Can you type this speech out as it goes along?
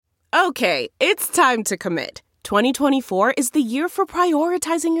Okay, it's time to commit. 2024 is the year for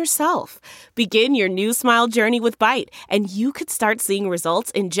prioritizing yourself. Begin your new smile journey with Byte, and you could start seeing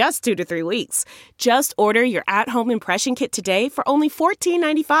results in just 2 to 3 weeks. Just order your at-home impression kit today for only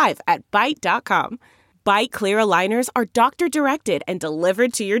 $14.95 at Byte.com. Byte Clear aligners are doctor-directed and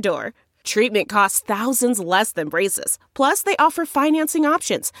delivered to your door. Treatment costs thousands less than braces. Plus, they offer financing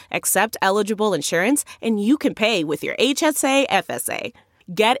options, accept eligible insurance, and you can pay with your HSA, FSA.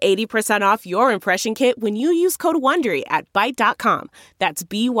 Get 80% off your impression kit when you use code WONDERY at Byte.com. That's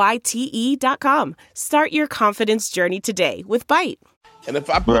BYTE.com. Start your confidence journey today with Byte. And if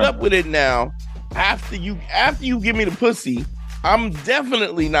I put up with it now, after you give me the pussy, I'm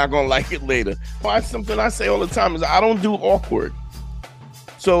definitely not going to like it later. Why? Something I say all the time is I don't do awkward.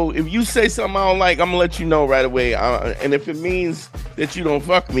 So if you say something I don't like, I'm going to let you know right away. And if it means that you don't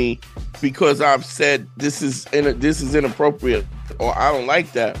fuck me because I've said this is inappropriate or I don't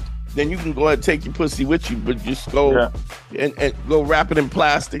like that, then you can go ahead and take your pussy with you, but just go and go wrap it in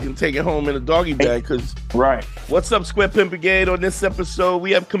plastic and take it home in a doggy bag. What's up, Square Pimp Brigade? On this episode,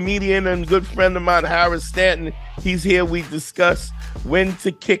 we have comedian and good friend of mine, Harris Stanton. He's here. We discuss when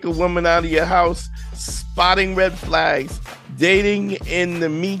to kick a woman out of your house, spotting red flags, dating in the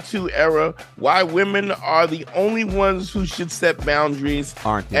Me Too era, why women are the only ones who should set boundaries,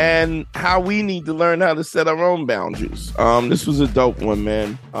 aren't they? And how we need to learn how to set our own boundaries. This was a dope one,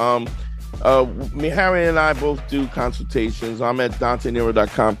 man. Harry and I both do consultations. I'm at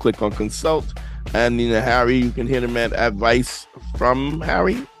DanteNero.com. Click on consult. And Harry, you can hit him at advice from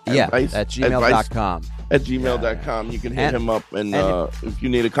Harry. Advice, at gmail.com. At gmail.com. You can hit him up, and if you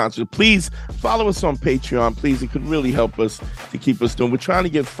need a consult, please follow us on Patreon. Please, it could really help us to keep us doing. We're trying to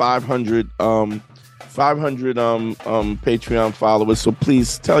get 500 Patreon followers. So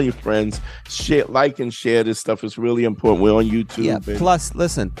please tell your friends, share, like, and share this stuff. It's really important. We're on YouTube. Yeah. Plus,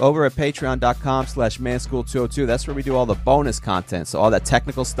 listen, over at patreon.com/manschool202, that's where we do all the bonus content. So all that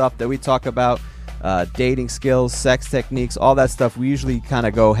technical stuff that we talk about, dating skills, sex techniques, all that stuff. We usually kind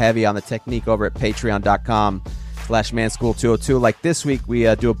of go heavy on the technique over at patreon.com/manschool202. Like this week,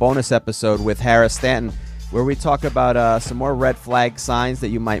 we do a bonus episode with Harris Stanton where we talk about some more red flag signs that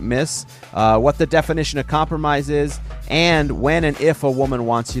you might miss, what the definition of compromise is, and when and if a woman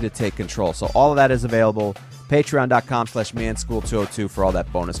wants you to take control. So all of that is available. Patreon.com/manschool202 for all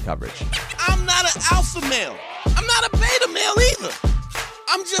that bonus coverage. I'm not an alpha male. I'm not a beta male either.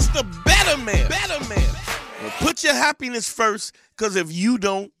 I'm just a better man. Well, put your happiness first, because if you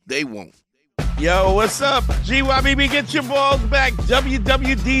don't, they won't. Yo, what's up? GYBB, get your balls back.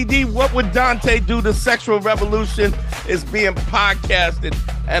 WWDD, What Would Dante Do? The Sexual Revolution is being podcasted,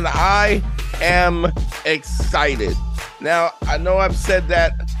 and I am excited. Now, I know I've said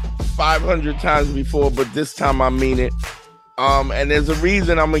that 500 times before, but this time I mean it. And there's a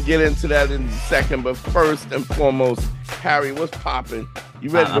reason. I'm going to get into that in a second. But first and foremost, Harry, what's popping? You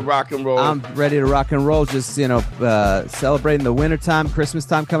ready to rock and roll? I'm ready to rock and roll. Just, celebrating the wintertime, Christmas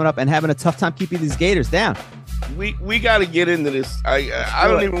time coming up, and having a tough time keeping these gators down. We got to get into this. I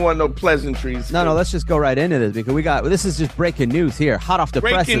don't even want no pleasantries. No, let's just go right into this because this is just breaking news here. Hot off the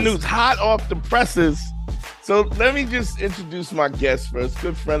presses. Breaking news, hot off the presses. So let me just introduce my guest first.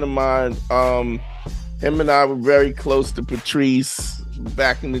 Good friend of mine. Him and I were very close to Patrice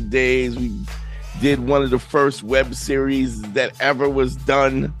back in the days. We did one of the first web series that ever was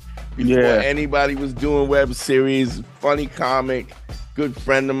done before anybody was doing web series. Funny comic, good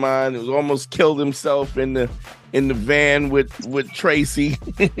friend of mine. Who almost killed himself in the van with Tracy.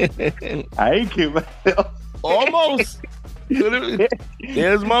 I ain't killed myself. Almost.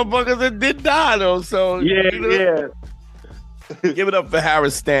 There's motherfuckers that did die though. So yeah. Give it up for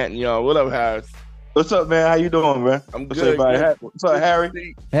Harris Stanton, y'all. What up, Harris? What's up, man? How you doing, man? I'm good. What's up,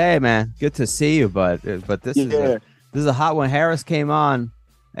 Harry? Hey, man. Good to see you, bud. But this is a hot one. Harris came on,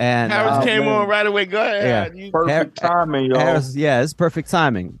 and Harris came on right away. Go ahead. Yeah. Perfect timing, y'all. Harris, it's perfect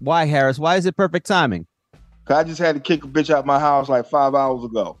timing. Why, Harris? Why is it perfect timing? I just had to kick a bitch out my house like 5 hours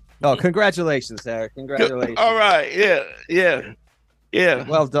ago. Oh, congratulations, Harris. Congratulations. All right. Yeah.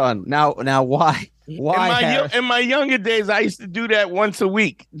 Well done. Now, why? Why? In my younger days, I used to do that once a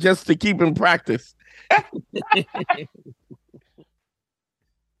week just to keep in practice.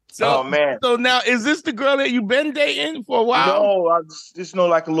 Oh man! So now, is this the girl that you've been dating for a while? No, I just know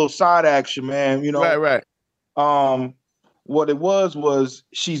like a little side action, man. Right. What it was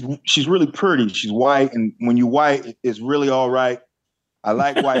she's really pretty. She's white, and when you white, it's really all right. I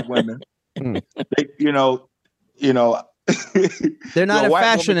like white women. They're not in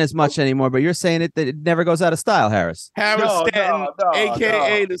fashion as much anymore, but you're saying that it never goes out of style, Harris. Harris Stanton,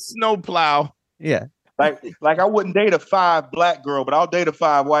 a.k.a. the snowplow. Yeah. Like I wouldn't date a 5 black girl, but I'll date a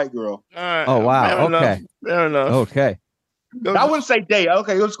 5 white girl. Oh wow. Fair enough. Okay. I wouldn't say date.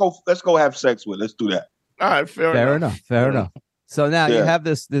 Okay, let's go have sex with. Let's do that. All right, fair enough. Fair enough. So now you have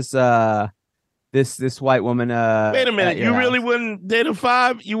this white woman. Wait a minute. You really wouldn't date a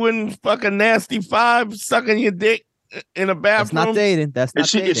 5? You wouldn't fuck a nasty 5 sucking your dick in a bathroom? That's not dating. That's not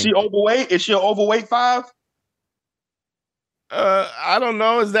dating. Is she overweight? Is she an overweight 5? I don't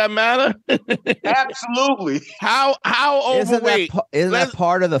know. Does that matter? Absolutely. How overweight? Isn't that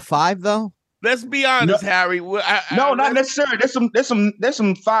part of the 5 though? Let's be honest, Harry. No, not necessarily. There's some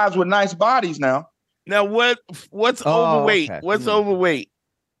 5s with nice bodies now. Now what's overweight? Okay. What's overweight?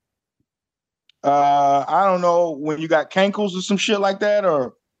 I don't know, when you got cankles or some shit like that,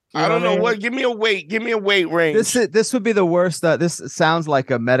 or I don't know what. Give me a weight. Give me a weight range. This would be the worst. This sounds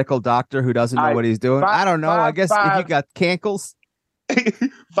like a medical doctor who doesn't know what he's doing. I don't know. I guess if you got cankles,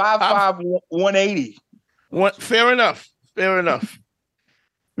 5'5", 180. Fair enough.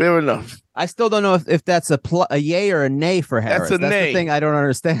 I still don't know if that's a yay or a nay for Harris. That's nay. The thing I don't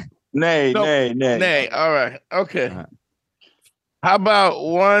understand. Nay. All right. Okay. All right. How about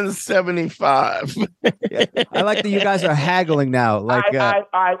 175? Yeah. I like that you guys are haggling now. Like,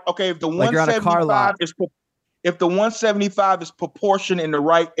 okay. If the 175 if the 175 is proportioned in the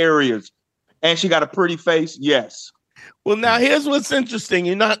right areas, and she got a pretty face, yes. Well, now here's what's interesting.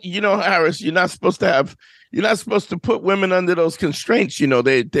 Harris, you're not supposed to put women under those constraints. You're not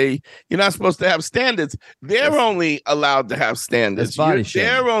supposed to have standards. They're only allowed to have standards.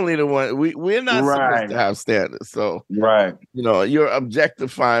 They're only the one. We're not supposed to have standards. So you're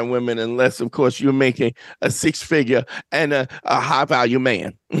objectifying women unless, of course, you're making a 6-figure and a high value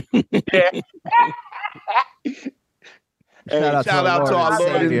man. Shout out to our Lord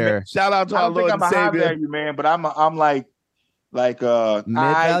and Savior. Shout out to our Lord and Savior. I'm a high value man, but I'm like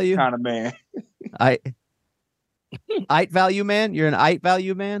mid-value kind of man. Height value man? You're an height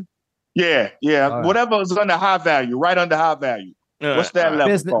value man? Yeah. Right. Whatever is under high value, right under high value. What's that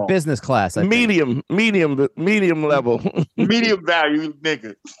level called? Business class. Medium level. Medium value,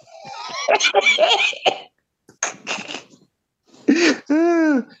 nigga.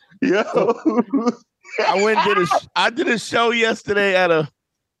 Yo. I did a show yesterday at a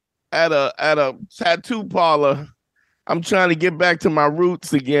tattoo parlor. I'm trying to get back to my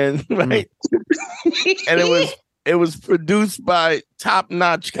roots again, right? And it was produced by Top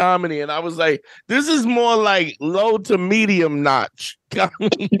Notch Comedy, and I was like, this is more like low to medium notch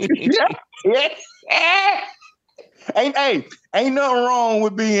comedy. Ain't nothing wrong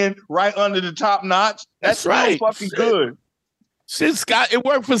with being right under the top notch. That's right. Fucking good. Shit, it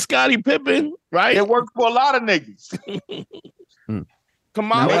worked for Scottie Pippen, right? It worked for a lot of niggas.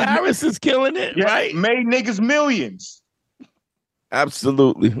 Kamala Harris is killing it, right? Made niggas millions.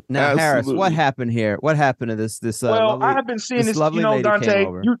 Absolutely. Now, Harris, what happened here? What happened to this? Well, I have been seeing this. Dante,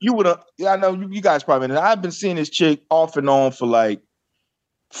 you would have. I know you guys probably know. I've been seeing this chick off and on for like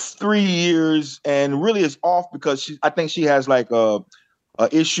 3 years, and really it's off because I think she has like a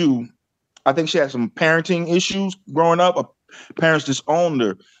issue. I think she has some parenting issues growing up. Parents disowned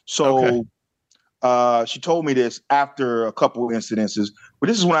her. So she told me this after a couple of incidences. But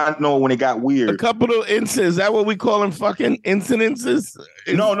this is when I know when it got weird. A couple of incidents. Is that what we call them? Fucking incidences?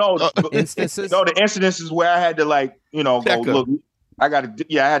 No. Instances? No, the incidences where I had to go look. I had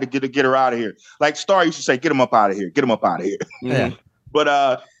to get her out of here. Like Star used to say, get him up out of here. Get him up out of here. Yeah.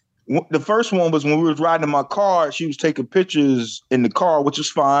 But the first one was when we was riding in my car. She was taking pictures in the car, which is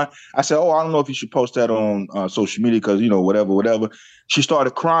fine. I said, I don't know if you should post that on social media because, whatever. She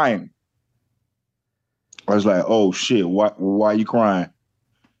started crying. I was like, oh, shit, why are you crying?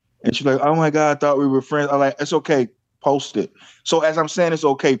 And she's like, oh, my God, I thought we were friends. I'm like, it's okay, post it. So as I'm saying it's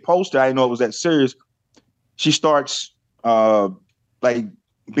okay, post it, I didn't know it was that serious. She starts, won't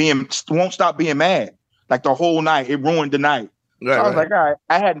stop being mad. Like the whole night, it ruined the night. Right, so I was like, all right,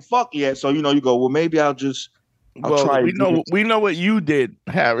 I hadn't fucked yet. So, you go, well, maybe I'll try. We know what you did,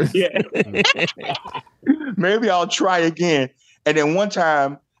 Harris. Yeah. Maybe I'll try again. And then one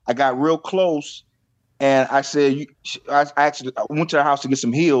time I got real close and I said, I went to the house to get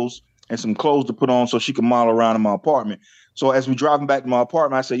some heels and some clothes to put on so she could model around in my apartment. So as we driving back to my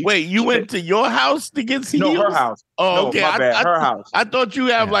apartment, I said, wait, you went to your house to get some heels? No, her house. Oh, okay. My bad. Her house. I thought you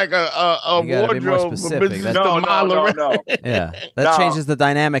have like a wardrobe for business No. Yeah. That changes the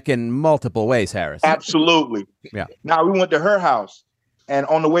dynamic in multiple ways, Harris. Absolutely. Yeah. Now we went to her house. And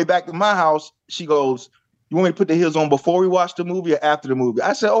on the way back to my house, she goes, you want me to put the heels on before we watch the movie or after the movie?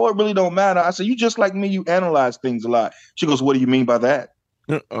 I said, it really don't matter. I said, you just like me, you analyze things a lot. She goes, what do you mean by that?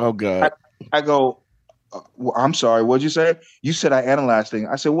 Oh, God. I go, Well, I'm sorry, what'd you say? You said I analyzed things.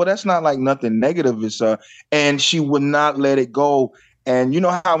 I said, well, that's not like nothing negative. It's and she would not let it go. And you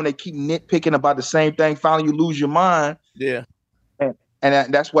know how when they keep nitpicking about the same thing, finally you lose your mind. Yeah.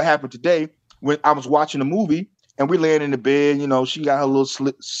 And that's what happened today when I was watching the movie and we're laying in the bed. You know, she got her little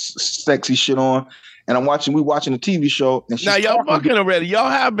sexy shit on, and we watching a TV show. And she's now y'all fucking already.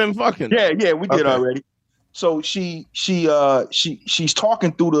 Y'all have been fucking. Yeah, we did already. So she's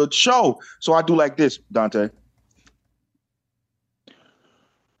talking through the show. So I do like this, Dante.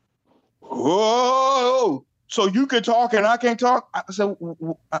 Whoa! So you can talk and I can't talk? I said,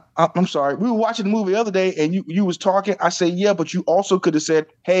 I'm sorry. We were watching the movie the other day and you was talking. I said, yeah, but you also could have said,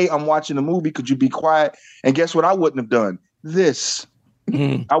 hey, I'm watching the movie. Could you be quiet? And guess what I wouldn't have done? This.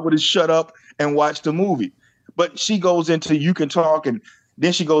 I would have shut up and watched the movie. But she goes into you can talk, and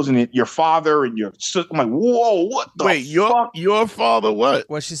then she goes into your father and your sister. I'm like, whoa, what the fuck? Your father what?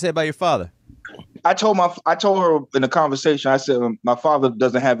 What'd she say about your father? I told her in a conversation, I said, my father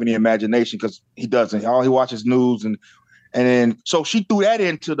doesn't have any imagination because he doesn't. All he watches news. And then, so she threw that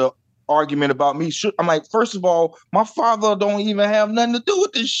into the argument about me. I'm like, first of all, my father don't even have nothing to do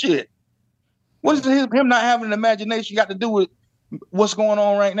with this shit. What is him not having an imagination got to do with what's going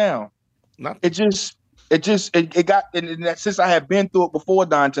on right now? Nothing. It got, and that since I had been through it before,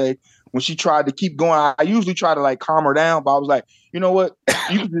 Dante, when she tried to keep going, I usually try to like calm her down, but I was like, you know what?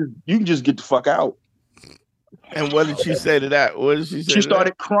 You can just get the fuck out. And what did she say to that? What did she say? She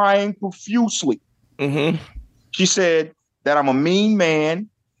started crying profusely. Mm-hmm. She said that I'm a mean man.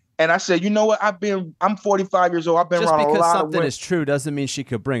 And I said, you know what? I'm 45 years old. I've been just around a lot of because something women. Is true doesn't mean she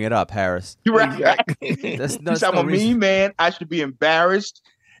could bring it up, Harris. You're right. Exactly. That's She said, I'm a mean man. I should be embarrassed.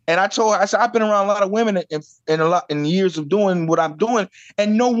 And I told her, I said, I've been around a lot of women in years of doing what I'm doing,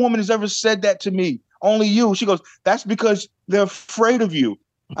 and no woman has ever said that to me. Only you. She goes, that's because they're afraid of you.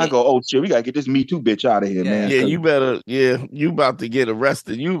 I go, oh shit, we gotta get this Me Too bitch out of here, man. Yeah, you better. Yeah, you about to get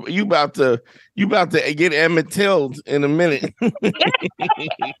arrested. You about to get Emmett Tilled in a minute.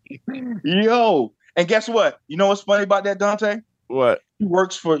 Yo, and guess what? You know what's funny about that, Dante? What?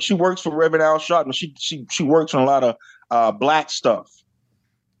 She works for Reverend Al Sharpton. She works on a lot of black stuff.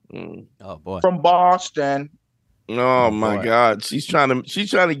 Oh boy, from Boston. Oh my God, she's trying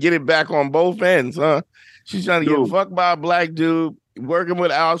to get it back on both ends, huh? She's trying to get fucked by a black dude, working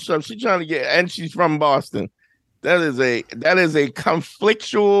with Al Sharpton. She's trying to get, and she's from Boston. That is a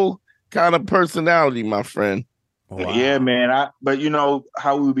conflictual kind of personality, my friend. Wow. Yeah, man. But you know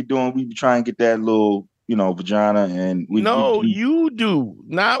how we be doing? We be trying to get that little, vagina, and we. No, you do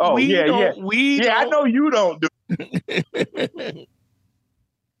not. Oh, we yeah, don't. yeah. We. Yeah, don't. I know you don't do.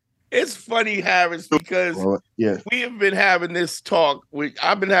 It's funny, Harris, because we have been having this talk.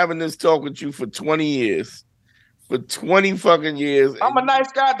 I've been having this talk with you for 20 years. For 20 fucking years. I'm a nice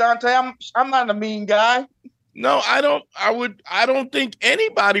guy, Dante. I'm not a mean guy. No, I don't. I don't think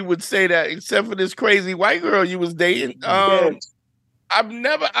anybody would say that except for this crazy white girl you was dating. I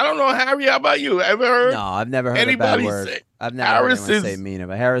don't know, Harry. How about you? Ever heard? No, I've never heard anybody a bad word. say I've never heard anyone say mean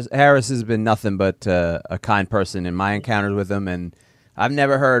about Harris. Harris has been nothing but a kind person in my encounters with him, and I've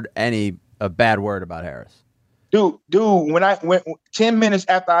never heard a bad word about Harris. Dude, when I went 10 minutes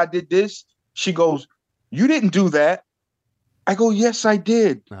after I did this, she goes, "You didn't do that." I go, "Yes, I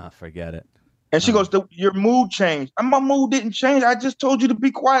did." Oh, forget it. And she goes, "Your mood changed." My mood didn't change. I just told you to be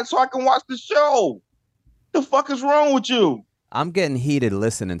quiet so I can watch the show. The fuck is wrong with you? I'm getting heated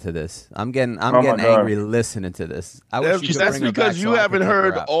listening to this. I'm getting angry listening to this. That's because you haven't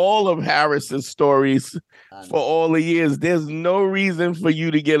heard all of Harris's stories for all the years. There's no reason for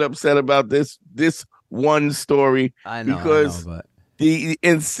you to get upset about this one story. I know, because but the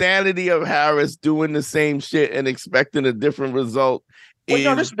insanity of Harris doing the same shit and expecting a different result.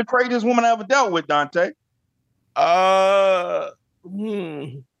 No, this is the craziest woman I ever dealt with, Dante. Nigga,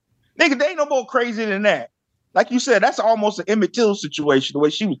 they ain't no more crazy than that. Like you said, that's almost an Emmett Till situation, the way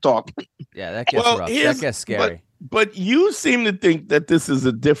she was talking. Yeah, that gets rough. That gets scary. But you seem to think that this is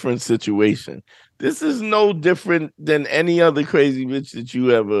a different situation. This is no different than any other crazy bitch that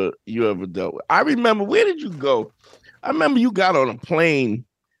you ever dealt with. I remember, where did you go? I remember you got on a plane.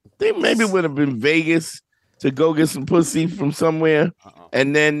 I think maybe it would have been Vegas to go get some pussy from somewhere,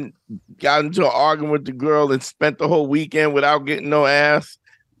 and then got into an argument with the girl and spent the whole weekend without getting no ass.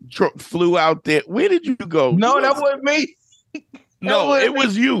 Flew out there. Where did you go? No, that wasn't me. No, it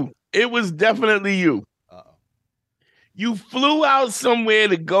was you. It was definitely you. Uh-oh. You flew out somewhere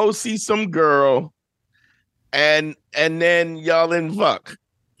to go see some girl, and then y'all didn't fuck.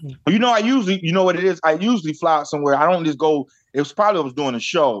 You know what it is? I usually fly out somewhere. I don't just go. It was probably I was doing a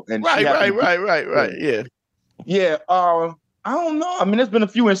show. And right. Yeah. Yeah. I don't know. I mean, there's been a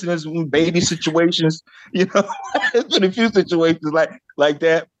few incidents, baby situations. You know, there's been a few situations like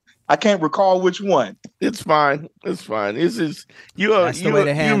that. I can't recall which one. It's fine. It's fine. This is you're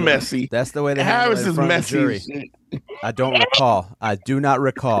messy. That's the way to handle Harris it in is front of the messy. jury. I don't recall. I do not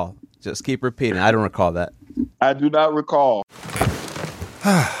recall. Just keep repeating. I don't recall that. I do not recall.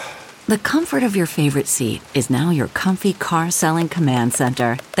 The comfort of your favorite seat is now your comfy car selling command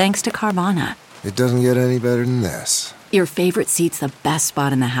center, thanks to Carvana. It doesn't get any better than this. Your favorite seat's the best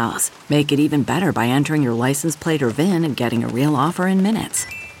spot in the house. Make it even better by entering your license plate or VIN and getting a real offer in minutes.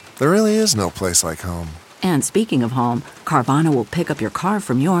 There really is no place like home. And speaking of home, Carvana will pick up your car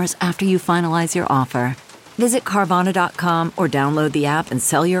from yours after you finalize your offer. Visit Carvana.com or download the app and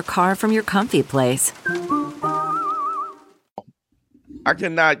sell your car from your comfy place. I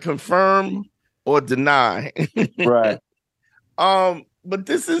cannot confirm or deny. Right. But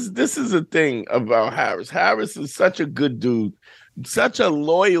this is a thing about Harris. Harris is such a good dude, such a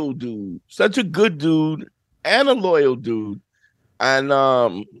loyal dude, such a good dude and a loyal dude. And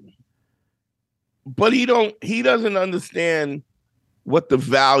but he doesn't understand what the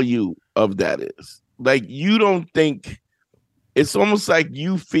value of that is. Like, you don't think, it's almost like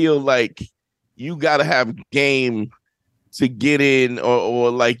you feel like you gotta have game to get in, or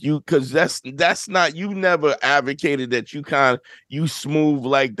like you, because that's not, you never advocated that you smooth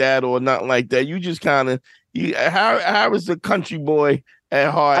like that or not like that. You just kind of, Harris a country boy at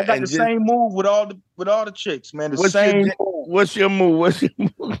heart. I got the same move with all the chicks, man. What's your move?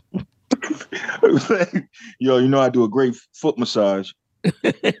 Yo, you know I do a great foot massage.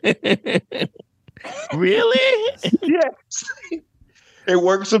 Really? Yes. It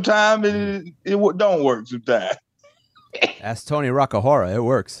works sometimes, and it don't work sometimes. Ask Tony Rockahora. It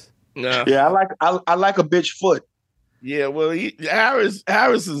works. No. Yeah, I like a bitch foot. Yeah, well, Harris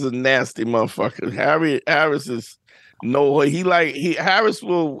is a nasty motherfucker. Harris is Harris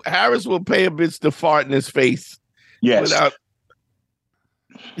will pay a bitch to fart in his face. Yes.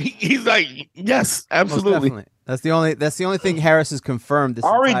 He's like, yes, absolutely. That's the only thing Harris has confirmed this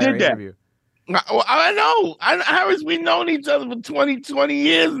entire interview. I know. Harris, we've known each other for 20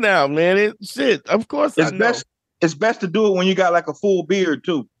 years now, man. Of course I know. It's best to do it when you got like a full beard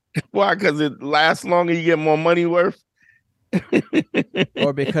too. Why? Because it lasts longer, you get more money worth?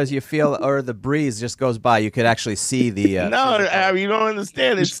 Or because you feel, or the breeze just goes by, you could actually see the... no, Harry, you don't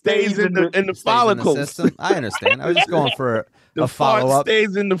understand. It stays in the follicles. I understand. I was just going for the a follow-up.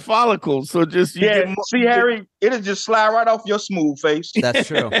 Stays in the follicles, so just... see, Harry, it'll just slide right off your smooth face. That's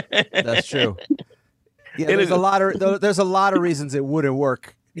true. That's true. Yeah, there's a lot of reasons it wouldn't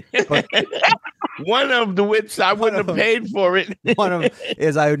work. But one of the which I wouldn't have paid for it. One of them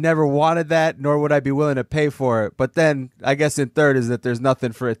is I never wanted that, nor would I be willing to pay for it. But then I guess in third is that there's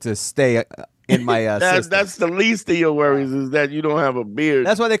nothing for it to stay in my system. That's the least of your worries, is that you don't have a beard.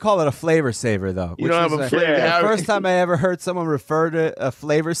 That's why they call it a flavor saver, though. You don't have a flavor. The first time I ever heard someone refer to a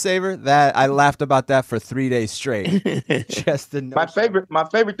flavor saver, that I laughed about that for 3 days straight. Just the my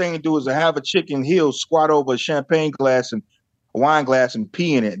favorite thing to do is to have a chicken heel squat over a champagne glass and a wine glass and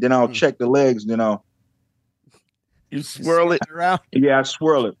pee in it. Then I'll check the legs. Then you swirl it around. Yeah, I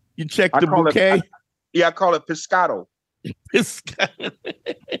swirl it. You check the bouquet. I call it pescado. Pescado.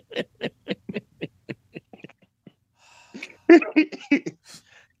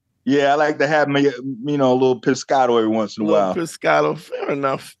 Yeah, I like to have me, a little pescado every once in a while. Pescado, fair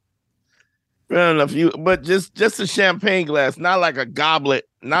enough. But just a champagne glass, not like a goblet,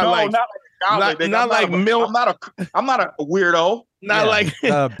 not like a goblet. Not like milk. I'm not a weirdo. Not like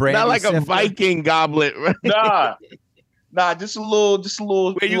a Viking goblet. Right? Nah, just a little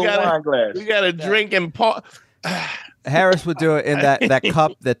where wine glass. You got to drink and pour. Harris would do it in that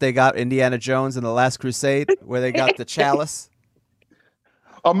cup that they got Indiana Jones in The Last Crusade, where they got the chalice.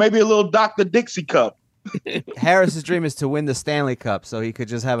 Or maybe a little Dr. Dixie cup. Harris's dream is to win the Stanley Cup, so he could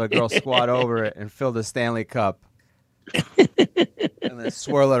just have a girl squat over it and fill the Stanley Cup. And then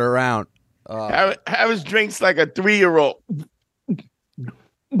swirl it around. Harris drinks like a 3-year-old.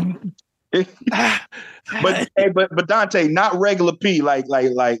 but Dante, not regular pee, like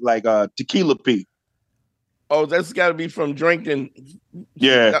tequila pee. Oh, that's got to be from drinking.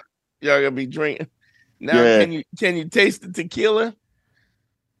 Yeah, y'all gotta be drinking. Now, can you taste the tequila?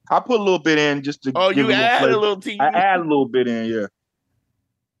 I put a little bit in just to. Oh, you add a little tea. I add a little bit in, yeah.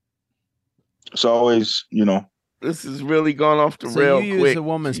 It's always, This is really going off the rail quick. So you use a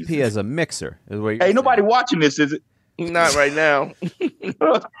woman's pee as a mixer, is what you're saying. Nobody watching this, is it? Not right now.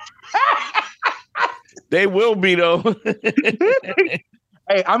 They will be though.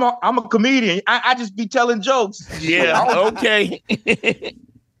 Hey, I'm a comedian. I just be telling jokes. Yeah. Okay.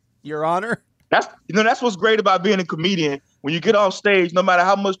 Your Honor. That's what's great about being a comedian. when you get off stage, no matter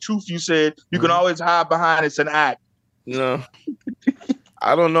how much truth you said, you can always hide behind it's an act. No.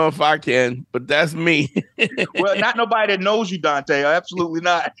 I don't know if I can, but that's me. Well, not nobody that knows you, Dante. Absolutely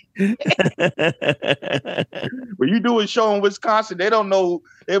not. When you do a show in Wisconsin, they don't know.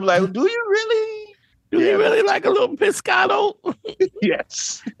 They be like, do you really? Do you really like a little Piscato?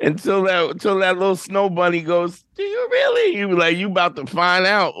 Yes. Until that little snow bunny goes, do you really? You be like, you about to find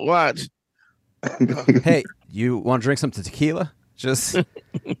out. Watch. Hey, you want to drink some tequila? Just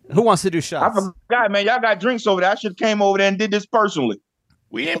who wants to do shots? I forgot, man. Y'all got drinks over there. I should have came over there and did this personally.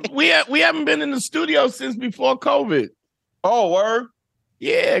 We haven't been in the studio since before COVID. Oh, word?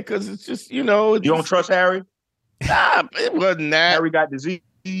 Yeah, because it's just, you know. You don't trust Harry? Nah, it wasn't that. Harry got disease.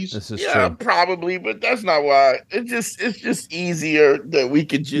 This is Yeah, true. probably, but that's not why. It's just easier that we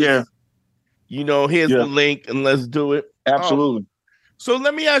could just, you know, here's the link and let's do it. Absolutely. So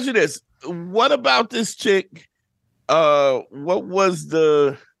let me ask you this. What about this chick? What was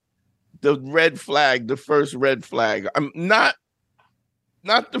the red flag, the first red flag? I'm not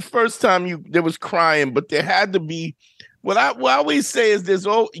the first time there was crying, but there had to be. What I always say is this.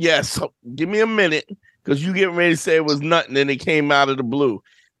 Oh, yes. Give me a minute, because you getting ready to say it was nothing, and it came out of the blue.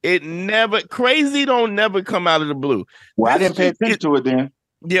 It never crazy don't never come out of the blue. Well, I didn't pay attention to it then.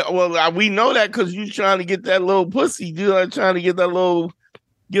 Yeah, well, we know that because you trying to get that little pussy. You're trying to get a little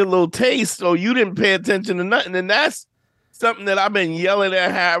taste, so you didn't pay attention to nothing, and that's something that I've been yelling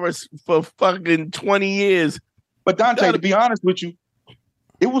at Harris for fucking 20 years. But Dante, to be honest with you,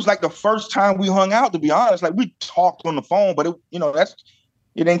 it was like the first time we hung out, to be honest. Like, we talked on the phone, but it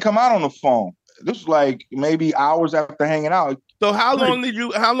didn't come out on the phone. This was like maybe hours after hanging out. So how long did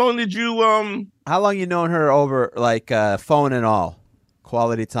you How long you known her over, like, phone and all?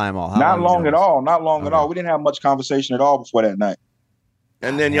 Quality time all? Not long at all. Not long at all. We didn't have much conversation at all before that night.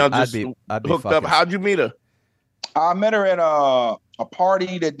 And then y'all just I'd be hooked up. How'd you meet her? I met her at a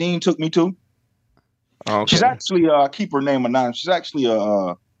party that Dean took me to. Okay. She's actually keep her name anonymous. She's actually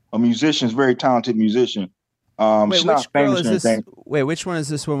a musician, very talented musician. She's not famous or anything. Wait, which one is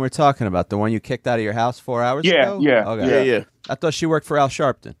this one we're talking about? The one you kicked out of your house 4 hours ago? Yeah. Okay. Yeah. I thought she worked for Al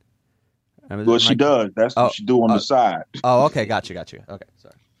Sharpton. Well, she does. That's what she do on the side. Oh, okay. Got you. Okay,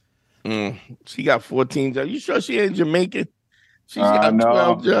 sorry. She got 14 jobs. You sure she ain't Jamaican? She's got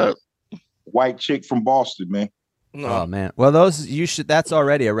 12 jobs. White chick from Boston, man. No. Oh man. Well, that's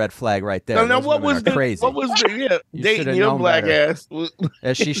already a red flag right there. No, what was crazy? What was dating your black ass?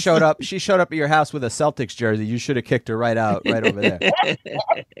 As she showed up at your house with a Celtics jersey. You should have kicked her right over there.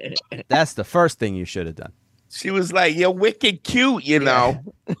 That's the first thing you should have done. She was like, "You're wicked cute," you know.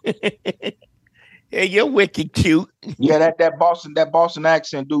 Yeah, you're wicked cute. Yeah, that Boston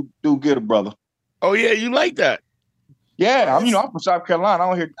accent do get a brother. Oh yeah, you like that? Yeah, I'm from South Carolina.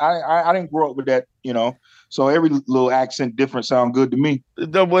 I didn't grow up with that, So every little accent different sound good to me.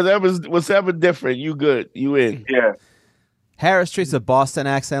 Whatever's different, you good. You in. Yeah. Harris treats a Boston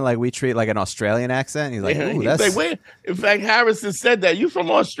accent like we treat like an Australian accent. He's like, ooh, that's... Like, wait. In fact, Harris has said that. You from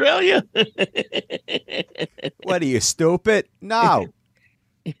Australia? What are you, stupid? No.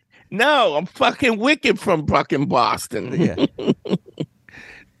 No, I'm fucking wicked from fucking Boston. Yeah.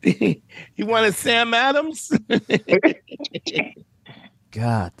 You wanted Sam Adams?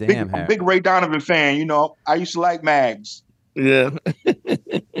 God damn, Harris. Big Ray Donovan fan, I used to like Mags. Yeah.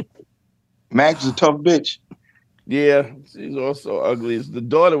 Mags is a tough bitch. Yeah, she's also ugly. The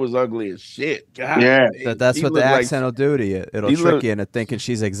daughter was ugly as shit. God, yeah, that's what the accent will do to you. It'll trick you into thinking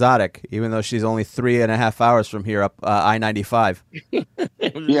she's exotic, even though she's only 3.5 hours from here up I-95.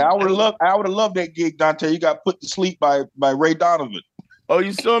 Yeah, I would have loved that gig, Dante. You got put to sleep by Ray Donovan. Oh,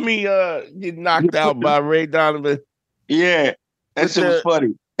 you saw me get knocked out by Ray Donovan? Yeah, that shit was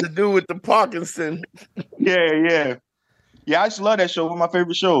funny. The dude with the Parkinson. Yeah. Yeah, I just love that show. One of my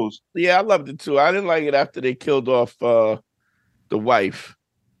favorite shows. Yeah, I loved it too. I didn't like it after they killed off the wife.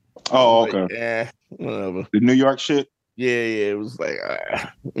 Oh, okay. Yeah, whatever. The New York shit? Yeah. It was like,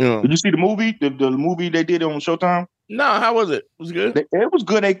 Did you see the movie? The movie they did on Showtime? No, how was it? It was good? It was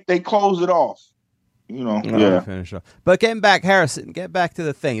good. They closed it off. Yeah. Finish off. But getting back, Harrison, get back to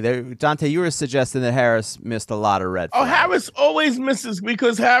the thing. Dante, you were suggesting that Harris missed a lot of red flags. Oh, Harris always misses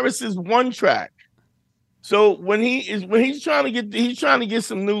because Harris is one track. So when he's trying to get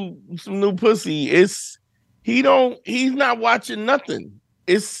some new pussy, he's not watching nothing.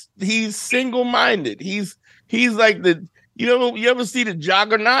 He's single-minded. He's like you ever see the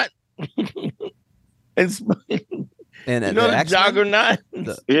Juggernaut? And the Juggernaut?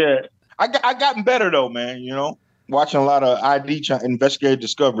 Yeah. I gotten better though, man, watching a lot of ID investigative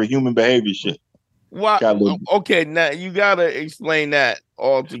discovery, human behavior shit. What? Got a little- Okay, now you gotta explain that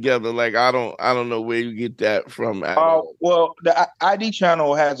all together. Like I don't know where you get that from at all. Well, the ID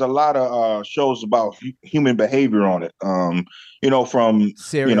channel has a lot of shows about human behavior on it. From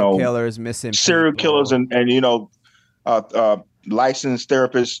Serial killers, missing serial people. killers, and licensed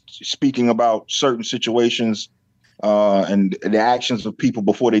therapists speaking about certain situations and the actions of people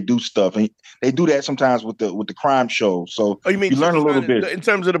before they do stuff. And they do that sometimes with the crime shows. So you mean you learn a little bit in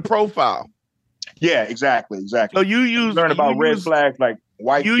terms of the profile? Yeah, exactly. So you learn about red flags like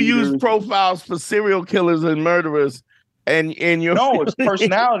white. You use profiles for serial killers and murderers, and your no, it's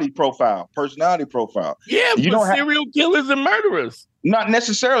personality profile. Yeah, you don't serial killers and murderers. Not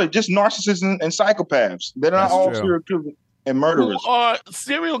necessarily, just narcissists and psychopaths. They're not all serial killers and murderers. Who are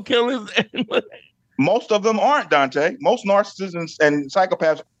serial killers? Most of them aren't, Dante. Most narcissists and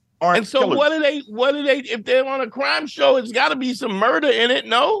psychopaths aren't. And so killers. what are they? If they're on a crime show, it's got to be some murder in it.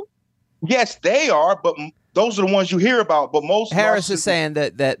 No. Yes, they are, but those are the ones you hear about. But most Harris is saying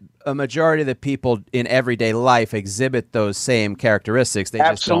that a majority of the people in everyday life exhibit those same characteristics. They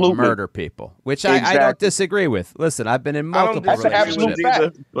just don't murder people, which I don't disagree with. Listen, I've been in multiple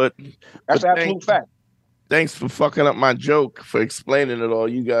relationships. That's an absolute fact. Thanks for fucking up my joke, for explaining it all.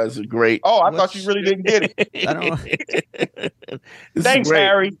 You guys are great. Oh, I thought you really didn't get it. Thanks,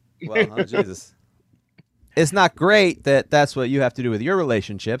 Harry. Well, oh, Jesus. It's not great that's what you have to do with your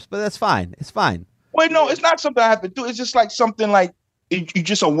relationships, but that's fine. It's fine. Wait, no, it's not something I have to do. It's just like something like you're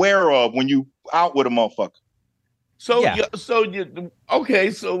just aware of when you out with a motherfucker. So, yeah.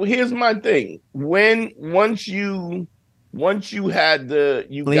 Okay. So here's my thing. Once you had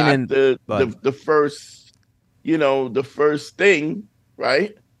the first, the first thing,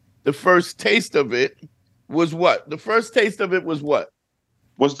 right? The first taste of it was what? The first taste of it was what?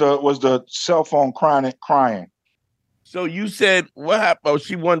 Was the cell phone crying. So you said what happened? Oh,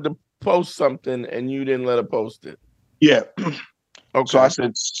 she wanted to post something and you didn't let her post it. Yeah. Okay. So I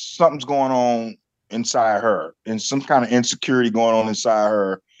said something's going on inside her and some kind of insecurity going on inside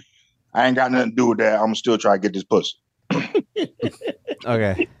her. I ain't got nothing to do with that. I'm gonna still try to get this pussy.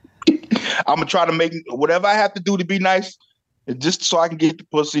 Okay. I'm gonna try to make whatever I have to do to be nice, just so I can get the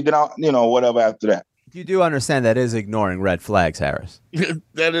pussy. Then I'll, whatever after that. You do understand that is ignoring red flags, Harris.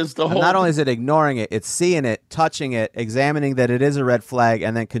 That is the whole. And not only is it ignoring it, it's seeing it, touching it, examining that it is a red flag,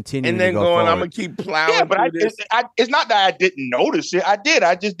 and then continuing. And then to go going, forward. I'm gonna keep plowing. Yeah, but it's not that I didn't notice it. I did.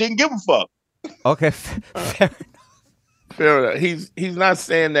 I just didn't give a fuck. Okay, fair enough. Fair enough. He's not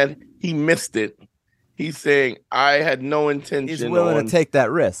saying that he missed it. He's saying I had no intention. He's willing to take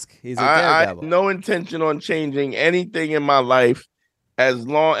that risk. He's a daredevil. I had no intention on changing anything in my life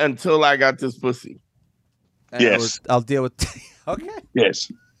until I got this pussy. And yes, I'll deal with. Okay.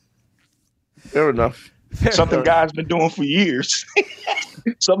 Yes. Fair enough. Something guys been doing for years.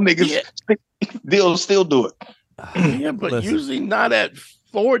 Some niggas they'll still do it. Yeah, but usually not at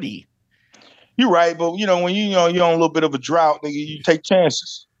 40. You're right, but you're on a little bit of a drought, nigga. You take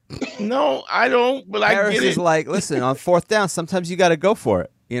chances. No, I don't. But Harris I get it. is like, listen, on fourth down, sometimes you got to go for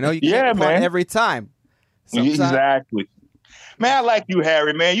it. You can't punt every time. Exactly. Man, I like you,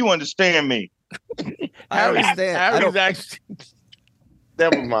 Harry. Man, you understand me. I understand. Harry's actually.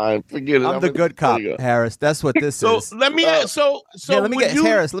 Never mind. Forget it. I'm the good cop, Harris. That's what this is. So let me. Harris.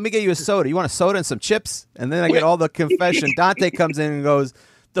 Let me get you a soda. You want a soda and some chips? And then I get all the confession. Dante comes in and goes,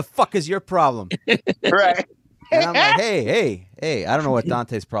 "The fuck is your problem?" Right. And I'm like, hey. I don't know what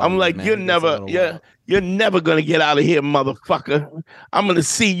Dante's problem. I'm like, is, man. You're never gonna get out of here, motherfucker. I'm gonna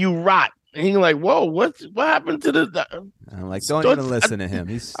see you rot. And he's like, whoa, what happened to the? I'm like, don't even listen to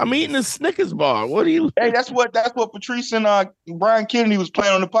him. I'm eating a Snickers bar. What are you? Hey, that's what Patrice and Brian Kennedy was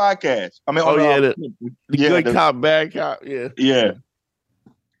playing on the podcast. I mean, the good cop, bad cop. Yeah.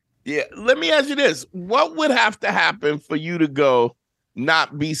 Let me ask you this: what would have to happen for you to go,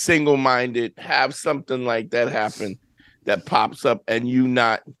 not be single-minded, have something like that happen, that pops up, and you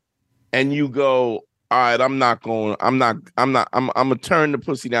go, all right, I'm gonna turn the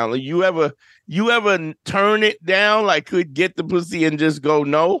pussy down. Like, you ever turn it down? Like, could get the pussy and just go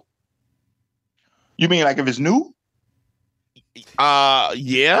no? You mean like if it's new?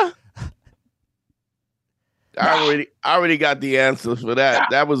 Yeah. I already got the answer for that.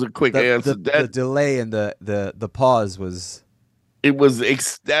 That was a quick answer. The delay and the pause was. It was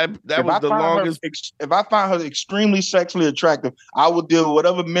that was the longest. If I find her extremely sexually attractive, I will deal with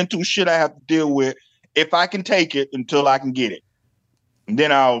whatever mental shit I have to deal with, if I can take it, until I can get it. And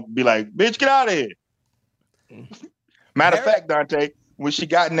then I'll be like, bitch, get out of here. Matter of fact, Dante, when she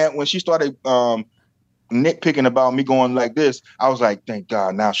started nitpicking about me going like this, I was like, thank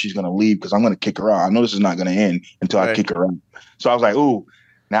God, now she's gonna leave because I'm gonna kick her out. I know this is not gonna end until I kick her out. So I was like, ooh,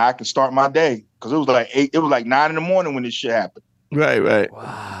 Now I can start my day because it was like 9 in the morning when this shit happened. Right.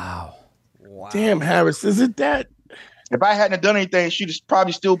 Wow. Damn, Harris, is it that? If I hadn't done anything, she'd have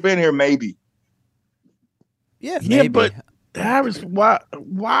probably still been here, maybe. Yeah, Yeah, maybe. but Harris, why?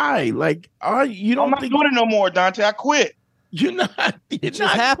 Like, you don't I'm not think doing it no more, Dante. I quit. you're not? It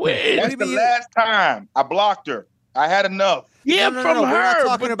just happened. quit. That's the last time I blocked her. I had enough. Yeah, No, from her. We're not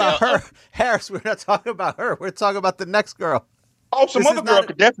talking but about her, Harris. We're not talking about her. We're talking about the next girl. Oh, some other girl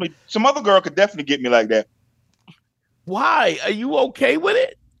could definitely get me like that. Why? Are you okay with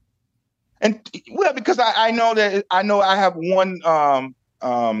it? And well, because I know I have one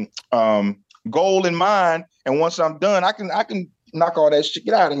goal in mind, and once I'm done, I can knock all that shit.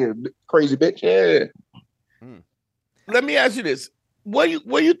 Get out of here, crazy bitch. Yeah. Let me ask you this: what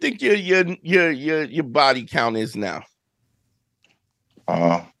you think your body count is now?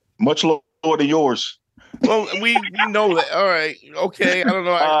 Much lower than yours. Well, we know that. All right, okay. I don't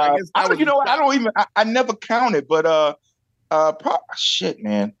know. I guess I never counted, but shit,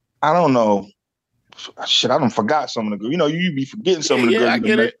 man. I don't know. Shit, I don't forgot some of the girls. You know, you be forgetting some of the girls. Yeah, I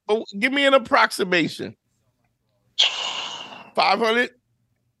get it. But give me an approximation. 500?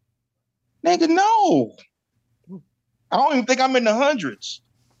 Nigga, no. I don't even think I'm in the hundreds.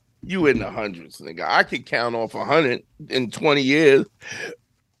 You in the hundreds, nigga. I could count off 100 in 20 years.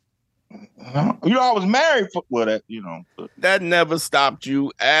 You know, I was married for that, you know. That never stopped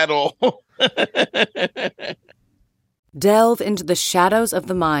you at all. Delve into the shadows of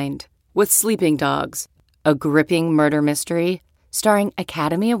the mind with Sleeping Dogs, a gripping murder mystery starring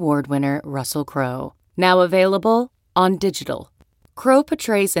Academy Award winner Russell Crowe. Now available on digital. Crowe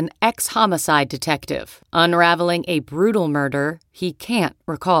portrays an ex-homicide detective unraveling a brutal murder he can't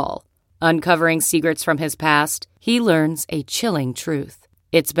recall. Uncovering secrets from his past, he learns a chilling truth.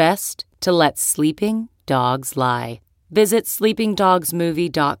 It's best to let sleeping dogs lie. Visit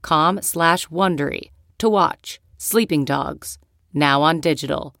sleepingdogsmovie.com/Wondery to watch Sleeping Dogs, now on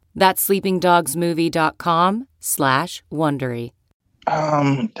digital. That's sleepingdogsmovie.com/Wondery.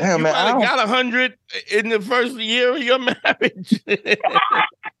 Damn, You man. might have got 100 in the first year of your marriage.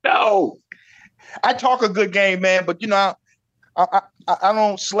 No. I talk a good game, man, but you know, I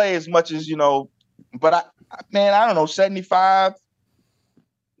don't slay as much as, you know, but I don't know, 75.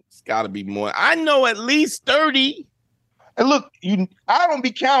 It's got to be more. I know at least 30. And look, I don't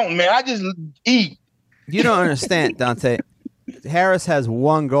be counting, man. I just eat. You don't understand, Dante. Harris has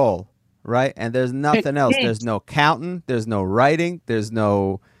one goal, right? And there's nothing else. There's no counting. There's no writing. There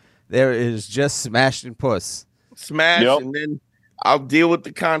is just smashing puss. Smash, and then I'll deal with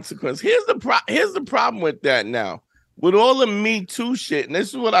the consequence. Here's the problem with that now. With all the Me Too shit, and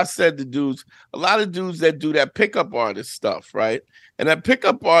this is what I said to dudes, a lot of dudes that do that pickup artist stuff, right? And that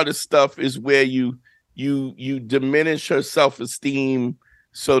pickup artist stuff is where you diminish her self-esteem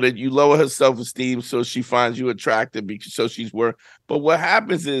so that you lower her self-esteem so she finds you attractive so she's worth. But what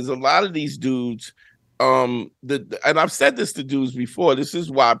happens is a lot of these dudes, and I've said this to dudes before, this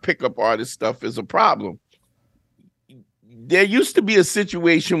is why pickup artist stuff is a problem. There used to be a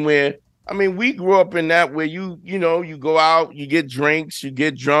situation where, I mean, we grew up in that where you go out, you get drinks, you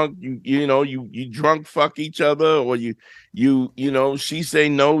get drunk, you drunk fuck each other, or you she say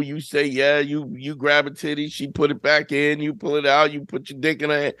no, you say yeah, you grab a titty, she put it back in, you pull it out, you put your dick in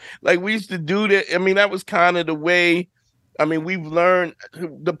her hand. Like we used to do that. I mean, that was kind of the way. I mean, we've learned.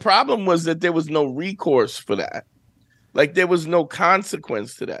 The problem was that there was no recourse for that. Like there was no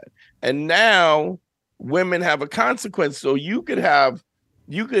consequence to that. And now women have a consequence. So you could have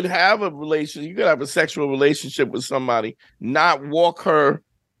a relation, you could have a sexual relationship with somebody, not walk her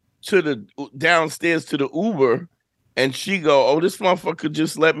to the downstairs to the Uber, and she go, oh, this motherfucker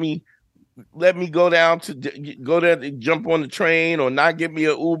just let me go down to go there to jump on the train or not give me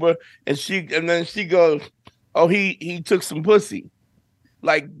an Uber, and then she goes, oh, he took some pussy.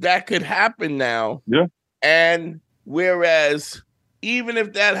 Like that could happen now. Yeah. And whereas even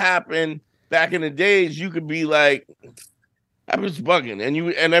if that happened back in the days, you could be like, I was bugging,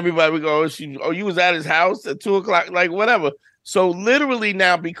 and everybody would go, you was at his house at 2:00, like whatever. So literally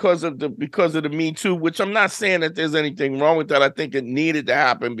now, because of the Me Too, which I'm not saying that there's anything wrong with that. I think it needed to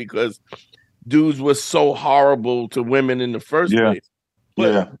happen because dudes were so horrible to women in the first place.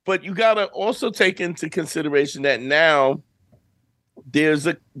 But you gotta also take into consideration that now there's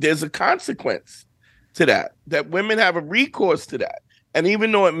a consequence to that women have a recourse to that, and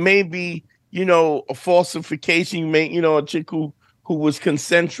even though it may be, a falsification, a chick who was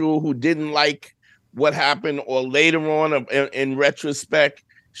consensual, who didn't like what happened, or later on in retrospect,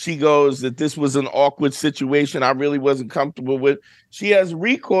 she goes that this was an awkward situation I really wasn't comfortable with. She has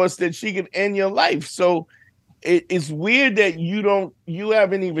recourse that she can end your life. So it's weird that you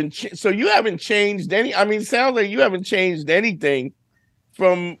haven't even so you haven't changed any. I mean, it sounds like you haven't changed anything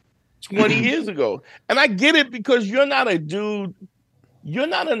from 20 years ago. And I get it, because you're not a dude. You're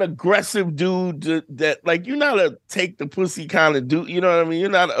not an aggressive dude that like, you're not a take the pussy kind of dude. You know what I mean? You're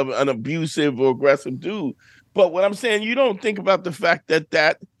not an abusive or aggressive dude. But what I'm saying, you don't think about the fact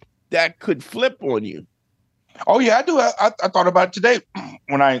that could flip on you. Oh yeah, I do. I thought about it today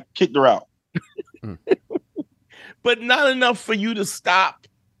when I kicked her out. But not enough for you to stop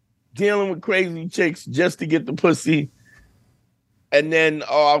dealing with crazy chicks just to get the pussy, and then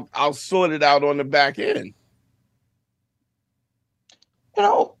I'll sort it out on the back end. You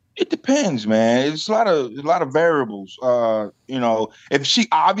know, it depends, man. It's a lot of variables. You know, if she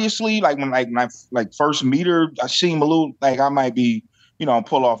obviously when I first meet her, I seem a little like I might be, you know,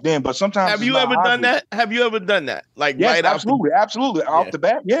 pull off then. But sometimes have you ever done that? Have you ever done that? Like, yes, right absolutely, absolutely, off the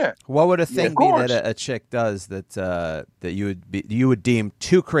bat, yeah. What would a thing be that a chick does that you would deem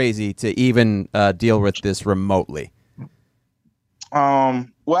too crazy to even deal with this remotely? Well,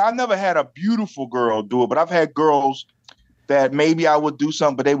 I never had a beautiful girl do it, but I've had girls that maybe I would do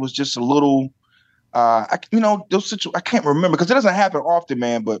something, but they was just a little, those situations I can't remember because it doesn't happen often,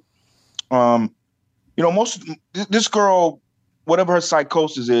 man. But, you know, this girl, whatever her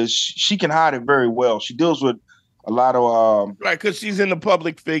psychosis is, she can hide it very well. She deals with a lot of right, because she's in the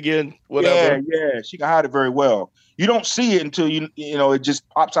public figure, whatever. Yeah, she can hide it very well. You don't see it until you know it just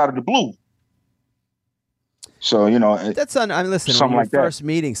pops out of the blue. So, you know, listen, when you're first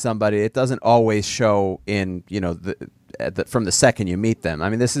meeting somebody, it doesn't always show in, you know, from the second you meet them. I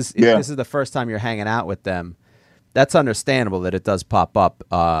mean, this is the first time you're hanging out with them. That's understandable that it does pop up.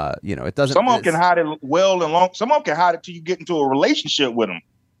 You know, it doesn't. Some of them can hide it well and long. Some of them can hide it till you get into a relationship with them.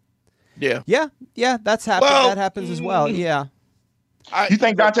 Yeah. That's happened. Well, that happens as well. Yeah. You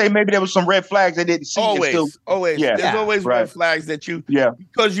think, Dante, maybe there was some red flags they didn't see? Always. Yeah. There's always red flags that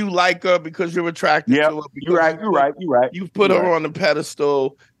because you like her, because you're attracted to her. You're right. You put her on the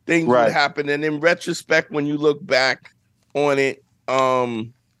pedestal. Things would happen, and in retrospect, when you look back on it,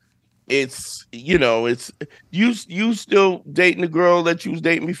 it's, you know, it's you still dating the girl that you was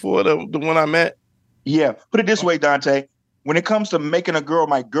dating before, the one I met? Yeah. Put it this way, Dante. When it comes to making a girl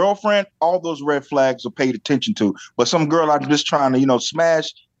my girlfriend, all those red flags are paid attention to. But some girl I'm just trying to, you know,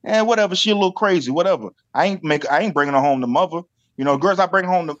 smash, and whatever, she a little crazy, whatever. I ain't bringing her home to mother. You know, girls I bring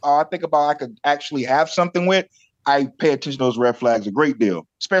home, I think about I could actually have something with. I pay attention to those red flags a great deal,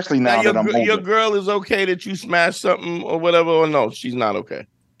 especially now that I'm older. Your girl is okay that you smash something or whatever, or no, she's not okay?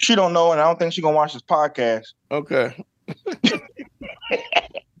 She don't know, and I don't think she's gonna watch this podcast. Okay.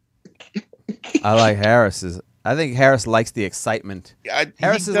 I like Harris's. I think Harris likes the excitement.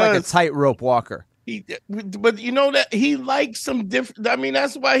 Harris is like a tightrope walker. But you know that he likes some different. I mean,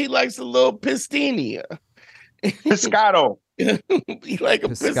 that's why he likes a little Piscini. Pescado. He like a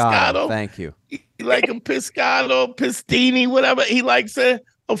Pescado. Thank you. He like a Pescado, Pistini, whatever. He likes a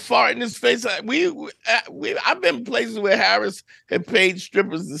fart in his face. I've been places where Harris had paid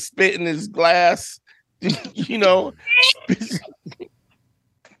strippers to spit in his glass. You know.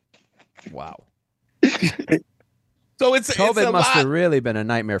 Wow. So COVID must have really been a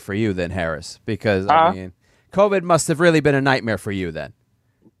nightmare for you then, Harris, because I mean, COVID must have really been a nightmare for you then.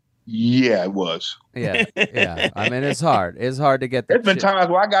 Yeah, it was. Yeah. I mean, it's hard. It's hard to get. There's been times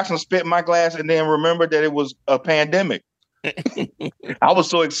where I got some spit in my glass and then remembered that it was a pandemic. I was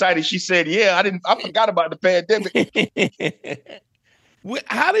so excited. She said, "Yeah, I forgot about the pandemic." What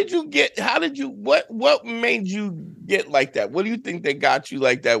made you get like that? What do you think that got you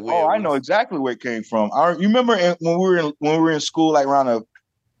like that? I know exactly where it came from. You remember when we were in school, like around the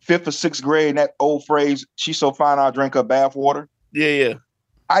 5th or 6th grade, that old phrase, "She's so fine, I'll drink her bath water." Yeah.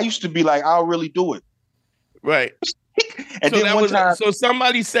 I used to be like, "I'll really do it." Right. And then one time, so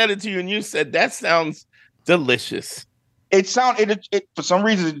somebody said it to you, and you said, "That sounds delicious." It for some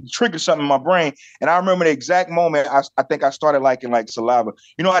reason it triggered something in my brain, and I remember the exact moment. I think I started liking like saliva.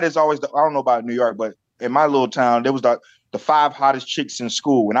 You know how there's always I don't know about New York, but in my little town there was the 5 hottest chicks in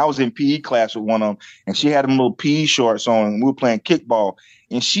school. When I was in PE class with one of them, and she had them little PE shorts on, and we were playing kickball,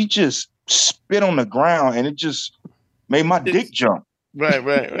 and she just spit on the ground, and it just made my dick jump.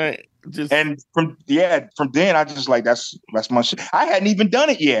 Right. And from then I just like that's my shit. I hadn't even done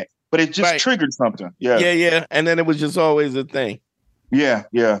it yet. But it just triggered something. Yeah. And then it was just always a thing. Yeah.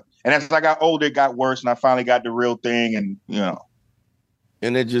 And as I got older, it got worse, and I finally got the real thing, and you know.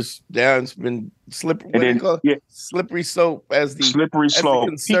 And it just it's been slippery. Slippery slope, as the slippery slope. The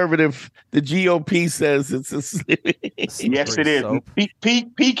conservative, the GOP says it's a slippery. Yes, it is.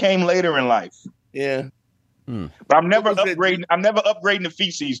 P came later in life. Yeah. But I'm never upgrading. I'm never upgrading the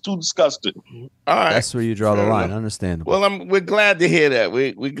feces. Too disgusting. All right, That's where you draw the line. Understandable. Well, we're glad to hear that.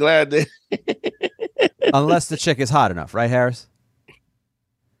 We're glad that. Unless the chick is hot enough, right, Harris?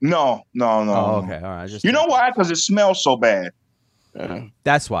 No. Oh, okay. All right. You know why? Because it smells so bad.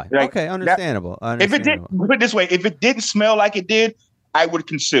 That's why. Like, okay, understandable. If it did, put it this way, if it didn't smell like it did, I would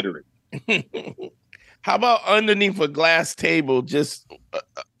consider it. How about underneath a glass table? Just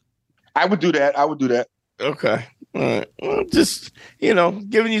I would do that. Okay. All right. Well, just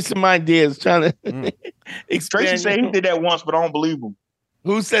giving you some ideas, trying to expand. Tracy said he did that once, but I don't believe him.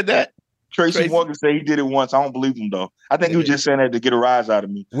 Who said that? Tracy Morgan said he did it once. I don't believe him though. I think he was just saying that to get a rise out of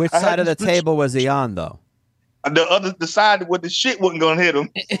me. Which side of the table was he on though? The side where the shit wasn't gonna hit him.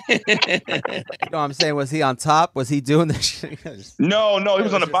 No, I'm saying, was he on top? Was he doing the shit? No, he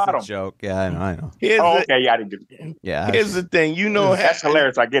was on the bottom. Joke. Yeah, I know. Okay, yeah, I didn't get it. Yeah. Here's the thing, that's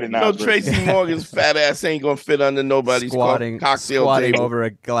hilarious. I get it now. Tracy Morgan's fat ass ain't gonna fit under nobody's cocktail squatting table. over a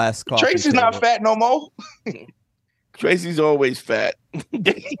glass coffee Tracy's table. not fat no more. Tracy's always fat.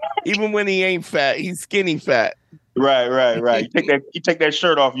 Even when he ain't fat, he's skinny fat. Right. You take that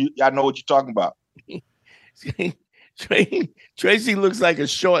shirt off. I know what you're talking about. Tracy looks like a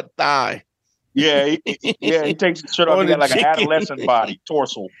short thigh. Yeah, he takes the shirt off. He got like an adolescent body,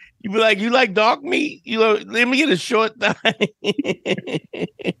 torso. You be like, you like dog meat? Let me get a short thigh.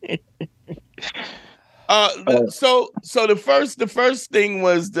 So the first thing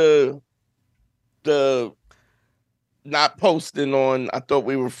was the not posting on I Thought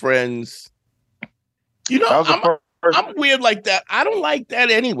We Were Friends. I'm weird like that. I don't like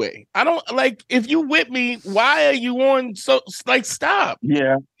that anyway. I don't like, if you with me, why are you on? So like, stop.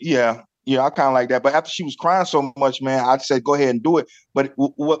 Yeah. I kind of like that. But after she was crying so much, man, I said, go ahead and do it. But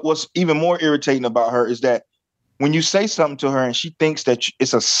what's even more irritating about her is that when you say something to her and she thinks that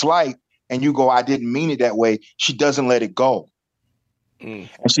it's a slight and you go, I didn't mean it that way, she doesn't let it go. And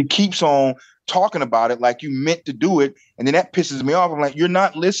she keeps on talking about it like you meant to do it. And then that pisses me off. I'm like, you're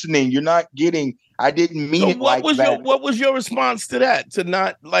not listening. You're not getting, I didn't mean it like that. What was your response to that? To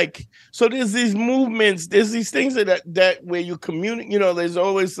not like, so there's these movements, there's these things that where you communicate, there's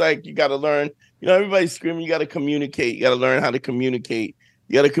always like, you got to learn, everybody's screaming, you got to communicate. You got to learn how to communicate.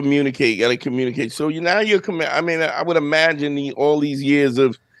 You got to communicate. So I mean, I would imagine all these years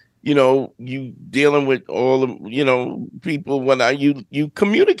of, you dealing with all of, people when you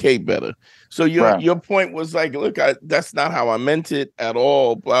communicate better. So your point was like, look, that's not how I meant it at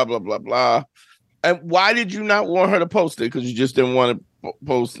all, blah, blah, blah, blah. And why did you not want her to post it? Because you just didn't want to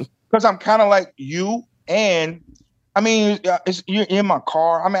post it? Because I'm kind of like you. And I mean, you're in my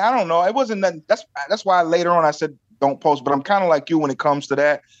car. I mean, I don't know. It wasn't that. That's why later on I said, don't post. But I'm kind of like you when it comes to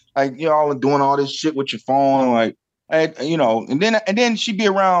that. Like, all doing all this shit with your phone. Like, and then she'd be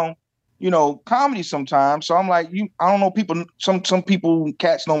around, comedy sometimes. So I'm like, I don't know, people, some people,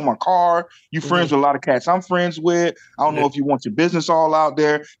 cats know my car. You friends with a lot of cats I'm friends with. I don't know if you want your business all out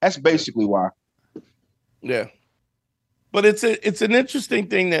there. That's basically why. Yeah. But it's an interesting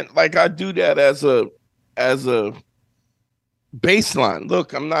thing that, like, I do that as a baseline.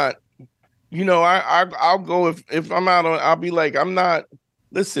 Look, I'm not, I'll go if I'm out on, I'll be like, I'm not,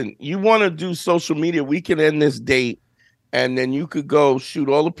 listen, you want to do social media, we can end this date. And then you could go shoot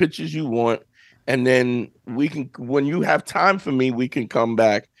all the pictures you want. And then we can, when you have time for me, we can come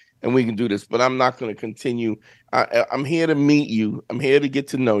back and we can do this. But I'm not going to continue. I'm here to meet you. I'm here to get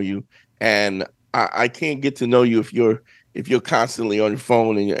to know you. And I can't get to know you if you're constantly on your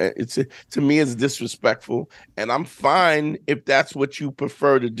phone. And to me, it's disrespectful. And I'm fine if that's what you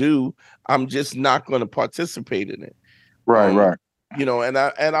prefer to do. I'm just not going to participate in it. Right.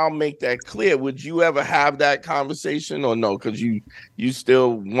 And I'll make that clear. Would you ever have that conversation or no? Because you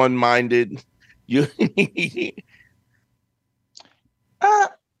still one-minded. Well,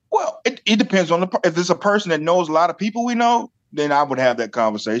 it depends on if it's a person that knows a lot of people we know, then I would have that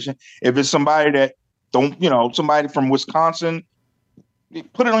conversation. If it's somebody that somebody from Wisconsin,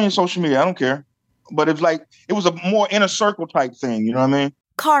 put it on your social media. I don't care. But if it was a more inner circle type thing, you know what I mean?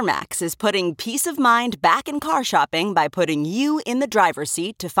 CarMax is putting peace of mind back in car shopping by putting you in the driver's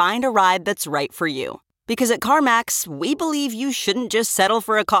seat to find a ride that's right for you. Because at CarMax, we believe you shouldn't just settle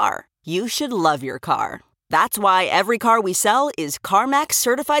for a car. You should love your car. That's why every car we sell is CarMax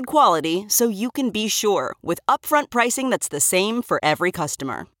certified quality, so you can be sure with upfront pricing that's the same for every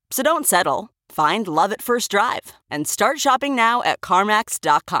customer. So don't settle. Find love at first drive and start shopping now at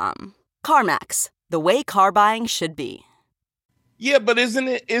CarMax.com. CarMax, the way car buying should be. Yeah, but isn't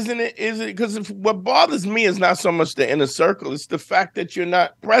it? Because what bothers me is not so much the inner circle; it's the fact that you're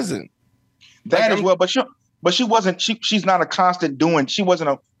not present. That as well, but she wasn't. She's not a constant doing. She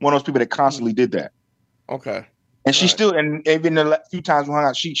wasn't one of those people that constantly did that. Okay. And she All right. still, and even the few times we hung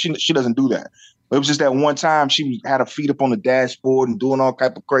out, she doesn't do that. But it was just that one time had her feet up on the dashboard and doing all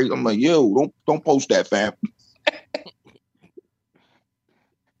type of crazy. I'm like, yo, don't post that, fam.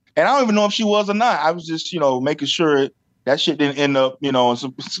 And I don't even know if she was or not. I was just, making sure that shit didn't end up, you know what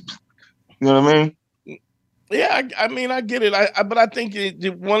I mean? Yeah, I mean, I get it. But I think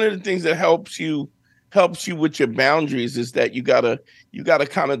one of the things that helps you with your boundaries is that you gotta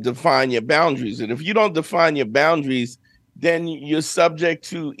kind of define your boundaries. And if you don't define your boundaries, then you're subject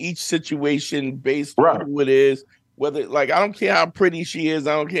to each situation based on who it is. Whether, like, I don't care how pretty she is,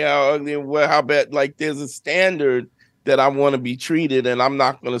 I don't care how ugly and how bad. Like, there's a standard that I want to be treated, and I'm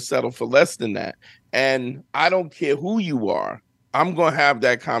not going to settle for less than that. And I don't care who you are. I'm going to have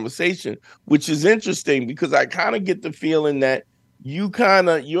that conversation, which is interesting because I kind of get the feeling that you're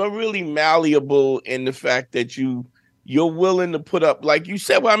really malleable in the fact that you're willing to put up, like you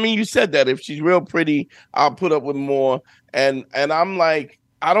said. Well, I mean, you said that if she's real pretty, I'll put up with more. And I'm like,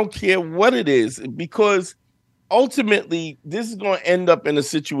 I don't care what it is, because ultimately this is going to end up in a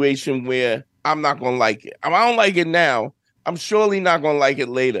situation where I'm not going to like it. I don't like it now. I'm surely not going to like it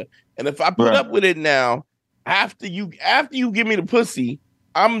later. And if I put up with it now, after you give me the pussy,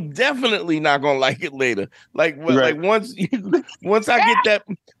 I'm definitely not gonna like it later. Like once I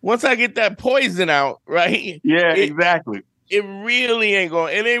get that poison out, right? Yeah, exactly. It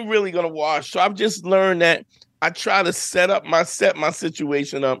ain't really gonna wash. So I've just learned that I try to set my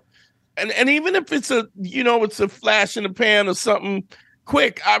situation up, and even if it's a flash in the pan or something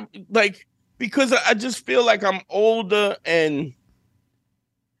quick, because I just feel like I'm older and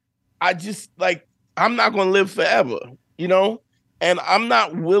I just like. I'm not going to live forever, and I'm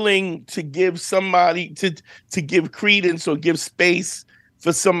not willing to give somebody to give credence or give space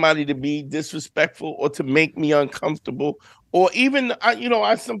for somebody to be disrespectful or to make me uncomfortable, or even,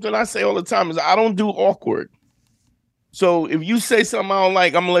 something I say all the time is I don't do awkward. So if you say something I don't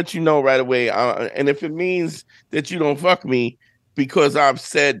like, I'm gonna let you know right away. And if it means that you don't fuck me because I've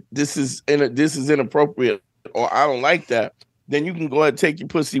said this is inappropriate or I don't like that, then you can go ahead and take your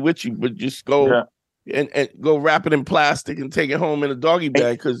pussy with you, but just go. Yeah. And go wrap it in plastic and take it home in a doggy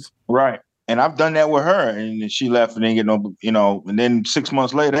bag. Right. And I've done that with her, and she left and didn't get no, and then 6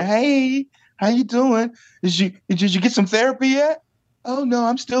 months later, hey, how you doing? Did you get some therapy yet? Oh no,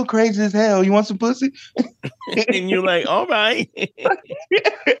 I'm still crazy as hell. You want some pussy? And you're like, all right.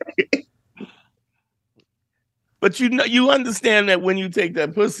 But you understand that when you take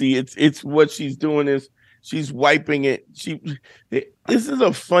that pussy, it's what she's doing is she's wiping it. This is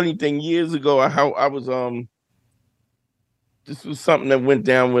a funny thing. Years ago, how I was this was something that went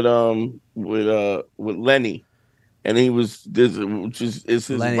down with Lenny, and he was this, which is his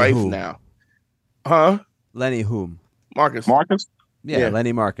Lenny wife who? now, huh? Lenny whom? Marcus. Yeah,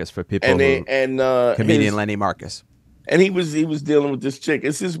 Lenny Marcus for people and comedian Lenny Marcus. And he was dealing with this chick.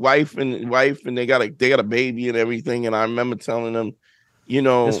 It's his wife, and they got a baby and everything. And I remember telling him,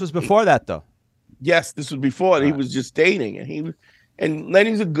 this was before that though. Yes, this was before. Right. He was just dating, and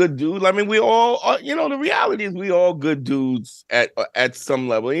Lenny's a good dude. I mean, we all, the reality is we all good dudes at some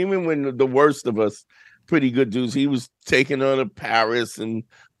level. Even when the worst of us, pretty good dudes. He was taking her to Paris and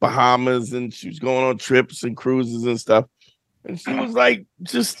Bahamas, and she was going on trips and cruises and stuff. And she was like,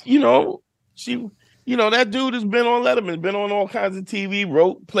 just, that dude has been on Letterman, been on all kinds of TV,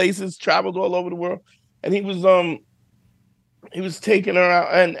 wrote places, traveled all over the world, and he was taking her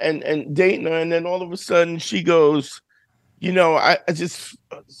out and dating her, and then all of a sudden she goes, this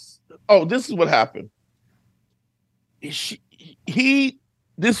is what happened. This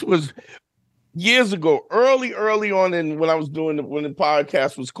was years ago, early on when I was when the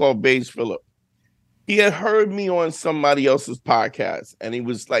podcast was called Bass Phillip. He had heard me on somebody else's podcast, and he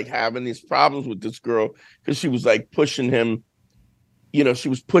was like having these problems with this girl because she was like pushing him. She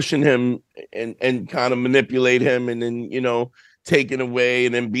was pushing him and kind of manipulate him, and then, taking away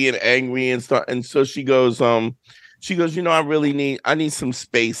and then being angry and stuff. And so she goes, I need some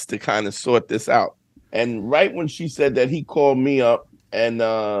space to kind of sort this out. And right when she said that, he called me up and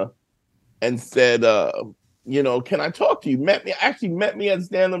said, can I talk to you? Met me at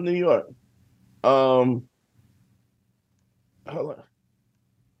Stand Up New York. Hold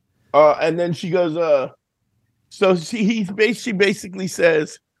on. And then she goes, so she basically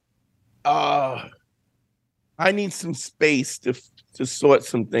says, I need some space to sort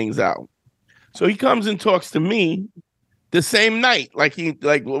some things out. So he comes and talks to me the same night,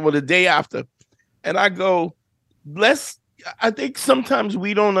 the day after. And I go, I think sometimes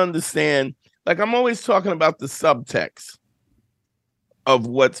we don't understand. Like, I'm always talking about the subtext of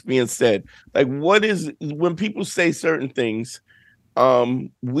what's being said. Like, what is, when people say certain things,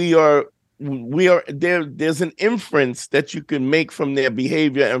 we are there's an inference that you can make from their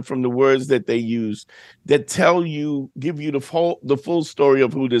behavior and from the words that they use that give you the full story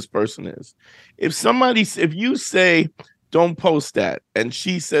of who this person is. If you say, don't post that, and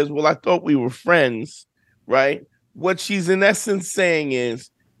she says, well, I thought we were friends, right? What she's in essence saying is,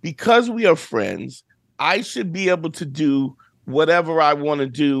 because we are friends, I should be able to do whatever I want to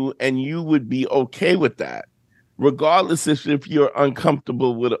do, and you would be okay with that, regardless if you're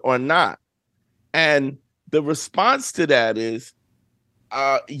uncomfortable with it or not. And the response to that is,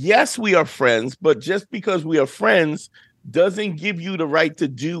 yes, we are friends, but just because we are friends doesn't give you the right to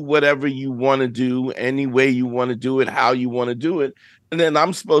do whatever you want to do, any way you want to do it, how you want to do it. And then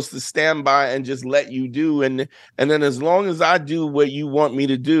I'm supposed to stand by and just let you do. And then as long as I do what you want me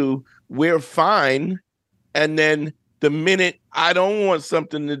to do, we're fine. And then the minute I don't want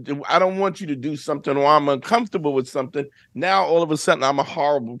something to do, I don't want you to do something, or I'm uncomfortable with something, now all of a sudden I'm a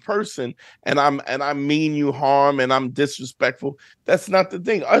horrible person and I mean you harm and I'm disrespectful. That's not the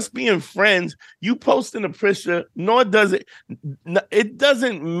thing. Us being friends, you posting a picture, it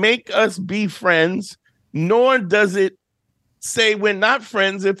doesn't make us be friends, nor does it say we're not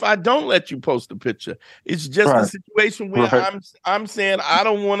friends if I don't let you post a picture. It's just a situation where I'm saying I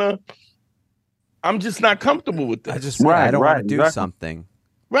don't want to. I'm just not comfortable with this. I don't want to do something.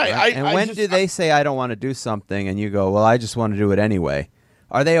 Right. And when do they say I don't want to do something and you go, well, I just want to do it anyway?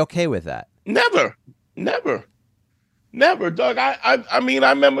 Are they okay with that? Never, Doug. I mean, I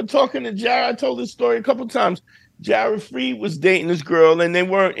remember talking to Jared. I told this story a couple times. Jared Freed was dating this girl and they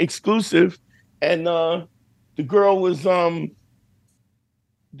weren't exclusive. And the girl was, the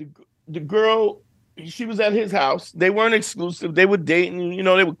girl, she was at his house. They weren't exclusive. They were dating,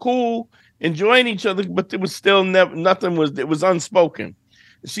 they were cool, enjoying each other, but there was still it was unspoken.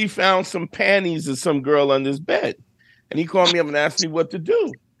 She found some panties of some girl under his bed. And he called me up and asked me what to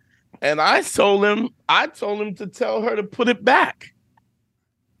do. And I told him to tell her to put it back.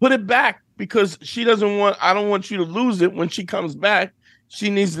 Put it back, because I don't want you to lose it when she comes back. She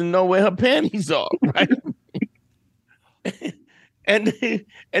needs to know where her panties are, right? and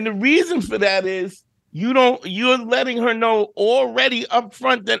the reason for that is, you're letting her know already up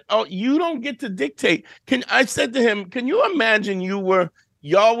front that you don't get to dictate. I said to him, can you imagine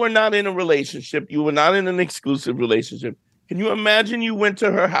y'all were not in a relationship, you were not in an exclusive relationship. Can you imagine you went to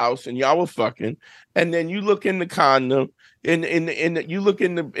her house and y'all were fucking, and then you look in the condom, you look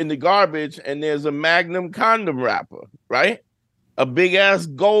in the garbage, and there's a Magnum condom wrapper, right? A big ass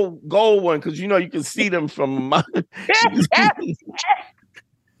gold one, because you can see them from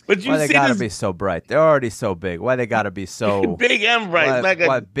But why they gotta be so bright? They're already so big. Why they gotta be so big and bright?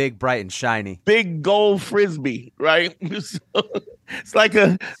 Why big, bright, and shiny? Big gold frisbee, right? It's like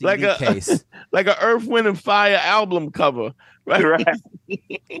a case, like a Earth, Wind and Fire album cover, right?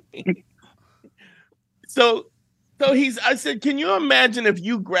 So I said, can you imagine if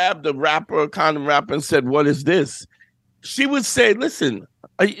you grabbed a condom wrapper, and said, "What is this?" She would say, "Listen,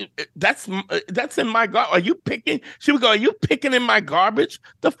 that's in my garbage. Are you picking?" She would go, "Are you picking in my garbage?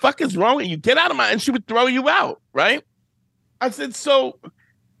 The fuck is wrong with you? Get out of my!" And she would throw you out, right? I said, "So,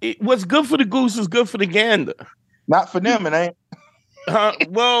 what's good for the goose is good for the gander." Not for them, it ain't.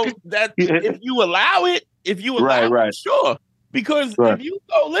 Well, if you allow it, it, sure. Because if you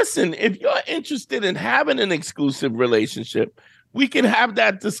go, listen, if you're interested in having an exclusive relationship, we can have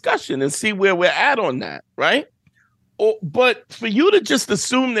that discussion and see where we're at on that, right? But for you to just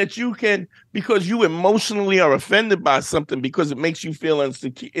assume that you can, because you emotionally are offended by something because it makes you feel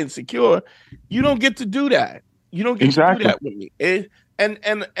insecure, you don't get to do that. You don't get to do that with me. And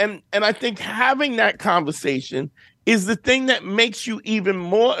I think having that conversation is the thing that makes you even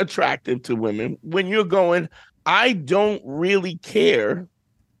more attractive to women, when you're going, I don't really care.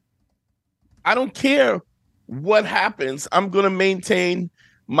 I don't care what happens. I'm going to maintain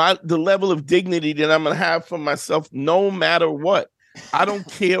the level of dignity that I'm going to have for myself no matter what. I don't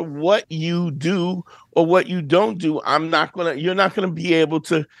care what you do or what you don't do. You're not going to be able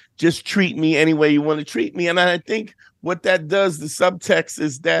to just treat me any way you want to treat me. And I think what that does, the subtext,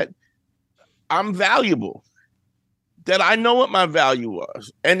 is that I'm valuable, that I know what my value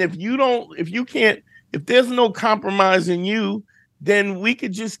was. And if there's no compromise in you, then we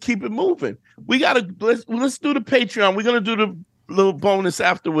could just keep it moving. Let's do the Patreon. We're going to do the little bonus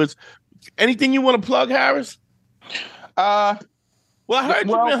afterwards. Anything you want to plug, Harris? Well, I heard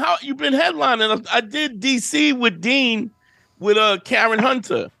you've been headlining. I did DC with Dean, with Karen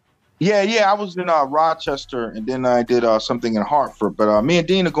Hunter. Yeah. I was in Rochester, and then I did something in Hartford. But me and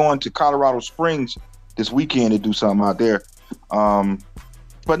Dean are going to Colorado Springs this weekend to do something out there.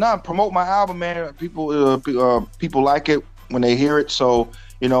 But not promote my album, man. People like it when they hear it. So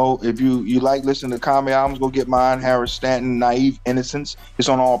You know, if you like listening to comedy albums, go get mine, Harris Stanton, Naive Innocence. It's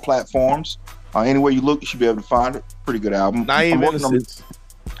on all platforms. Anywhere you look, you should be able to find it. Pretty good album. Naive Innocence.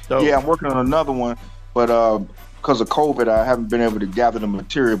 Yeah, I'm working on another one, but because of COVID, I haven't been able to gather the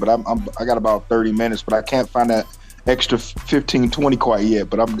material. But I got about 30 minutes, but I can't find that extra 15, 20 quite yet.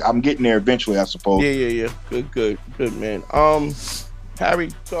 But I'm getting there eventually, I suppose. Yeah. Good, man. Harry,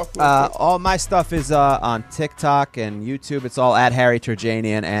 talk. All my stuff is on TikTok and YouTube. It's all at Harry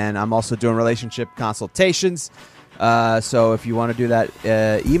Turjanian, and I'm also doing relationship consultations. So if you want to do that,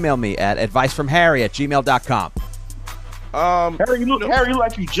 email me at advicefromharry@gmail.com. Harry, you look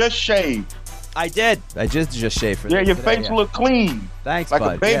like you just shaved. I did. I just shaved for this. Yeah, your today, face look clean. Thanks, like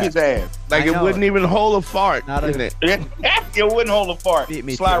bud. a baby's ass. Like it wouldn't even hold a fart, isn't it? It wouldn't hold a fart.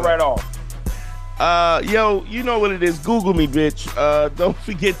 Slide right off. Yo, you know what it is. Google me, bitch.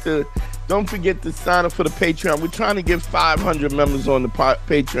 Don't forget to sign up for the Patreon. We're trying to get 500 members on the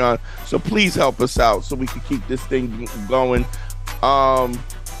Patreon, so please help us out so we can keep this thing going.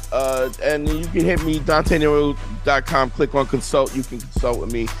 And you can hit me, DanteNero.com. Click on consult. You can consult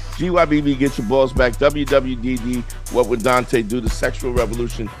with me. GYBB, get your balls back. WWDD, what would Dante do? The sexual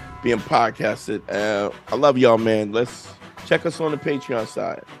revolution being podcasted. I love y'all, man. Let's check us on the Patreon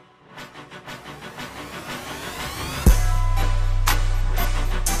side.